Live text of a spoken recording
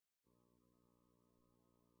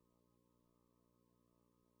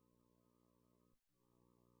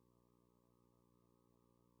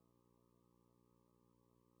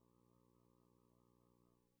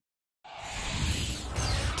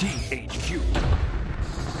THQ.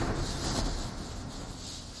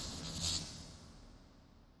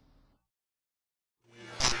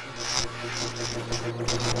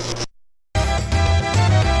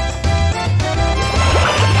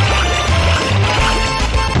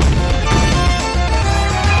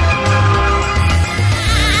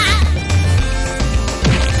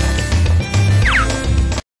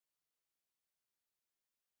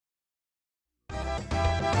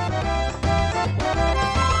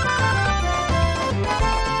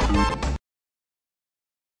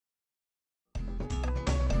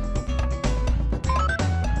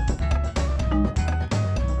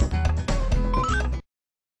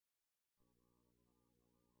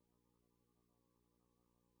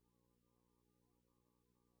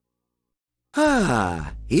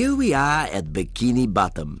 Here we are at Bikini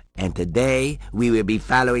Bottom, and today we will be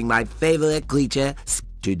following my favorite creature.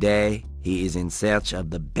 Today, he is in search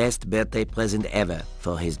of the best birthday present ever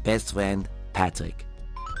for his best friend, Patrick.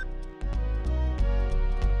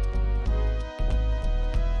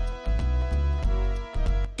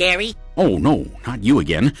 Gary? Oh, no, not you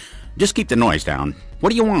again. Just keep the noise down.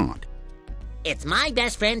 What do you want? It's my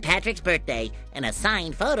best friend Patrick's birthday, and a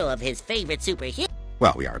signed photo of his favorite superhero.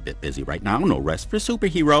 Well, we are a bit busy right now. No rest for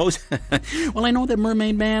superheroes. Well, I know that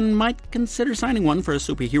Mermaid Man might consider signing one for a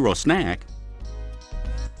superhero snack.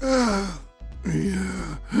 Yeah.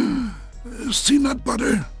 Peanut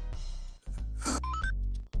butter.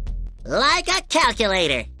 Like a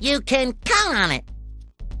calculator. You can count on it.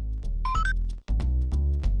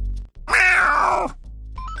 Meow!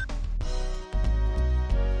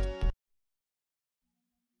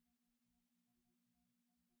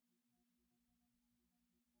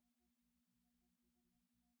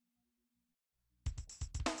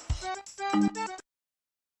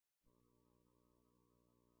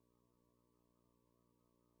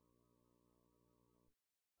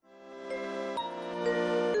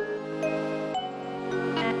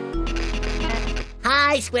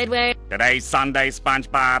 Hi, Squidward. Today's Sunday,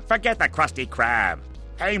 Spongebob. Forget the Krusty Krab.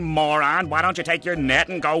 Hey, moron, why don't you take your net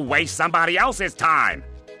and go waste somebody else's time?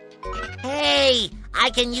 Hey, I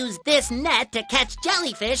can use this net to catch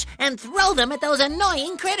jellyfish and throw them at those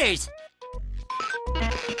annoying critters.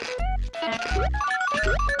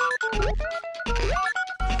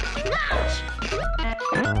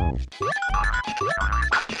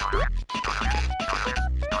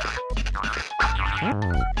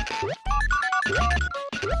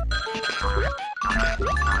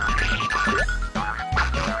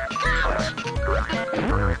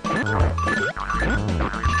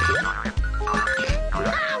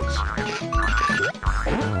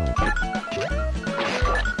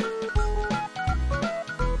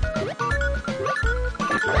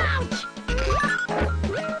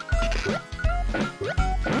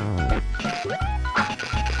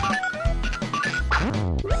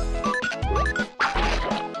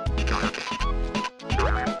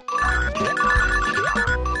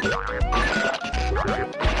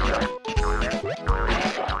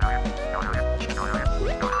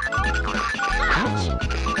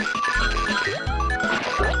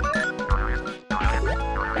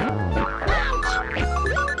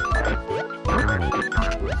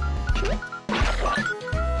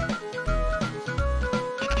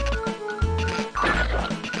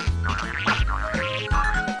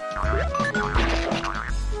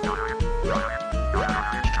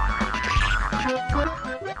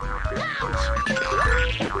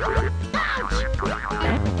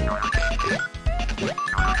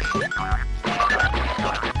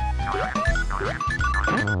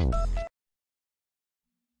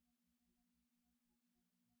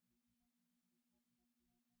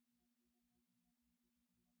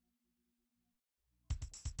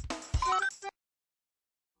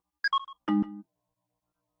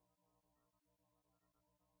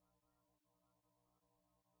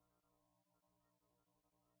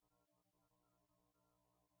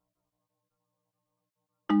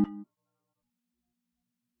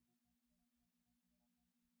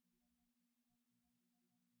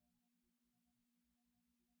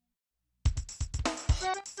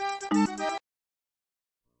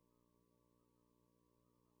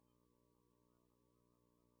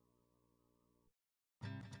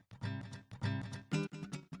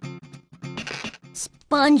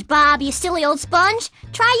 SpongeBob, you silly old sponge!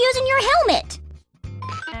 Try using your helmet!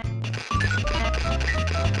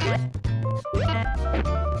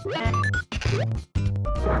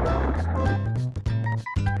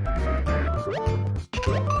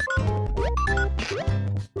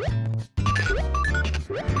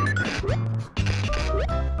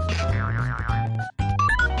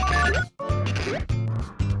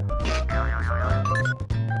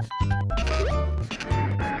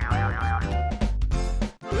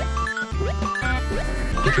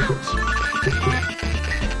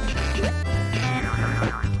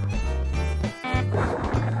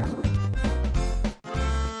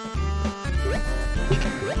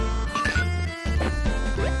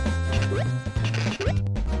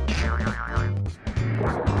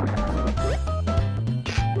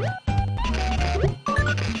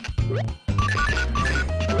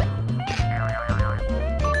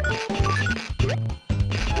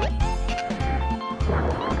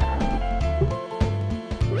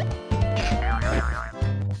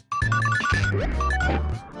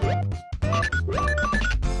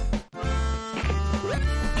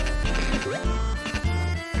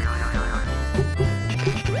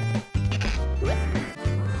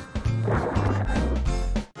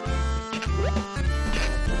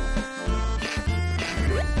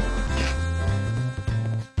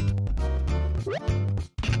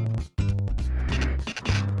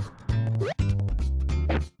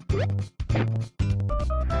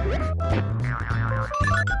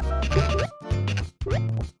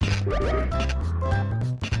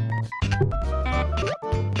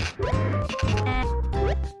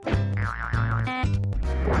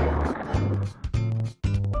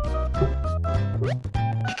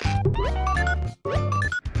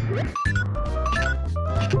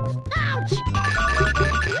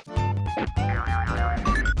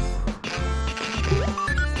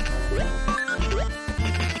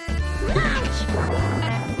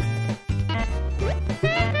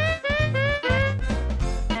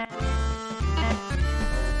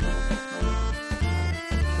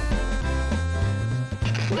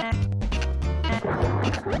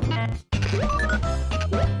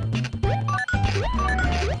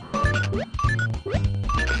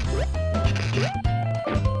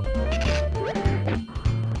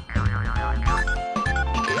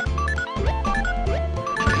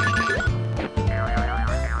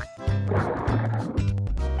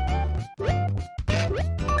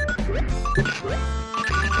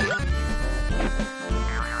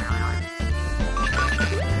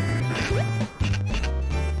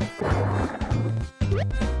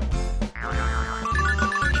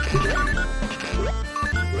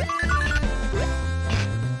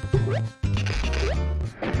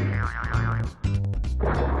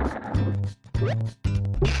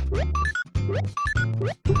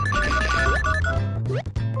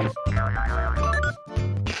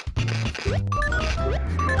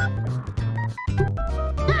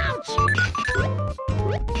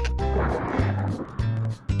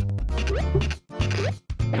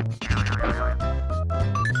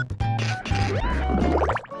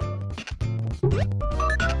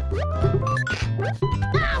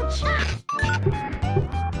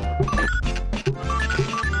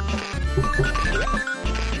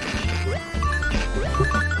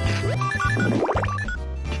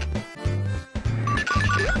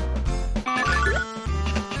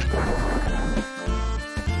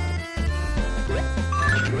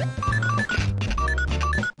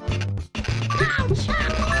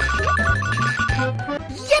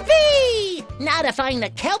 Yippee! Now to find the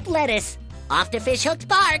kelp lettuce. Off to Fish Hook's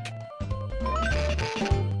bark.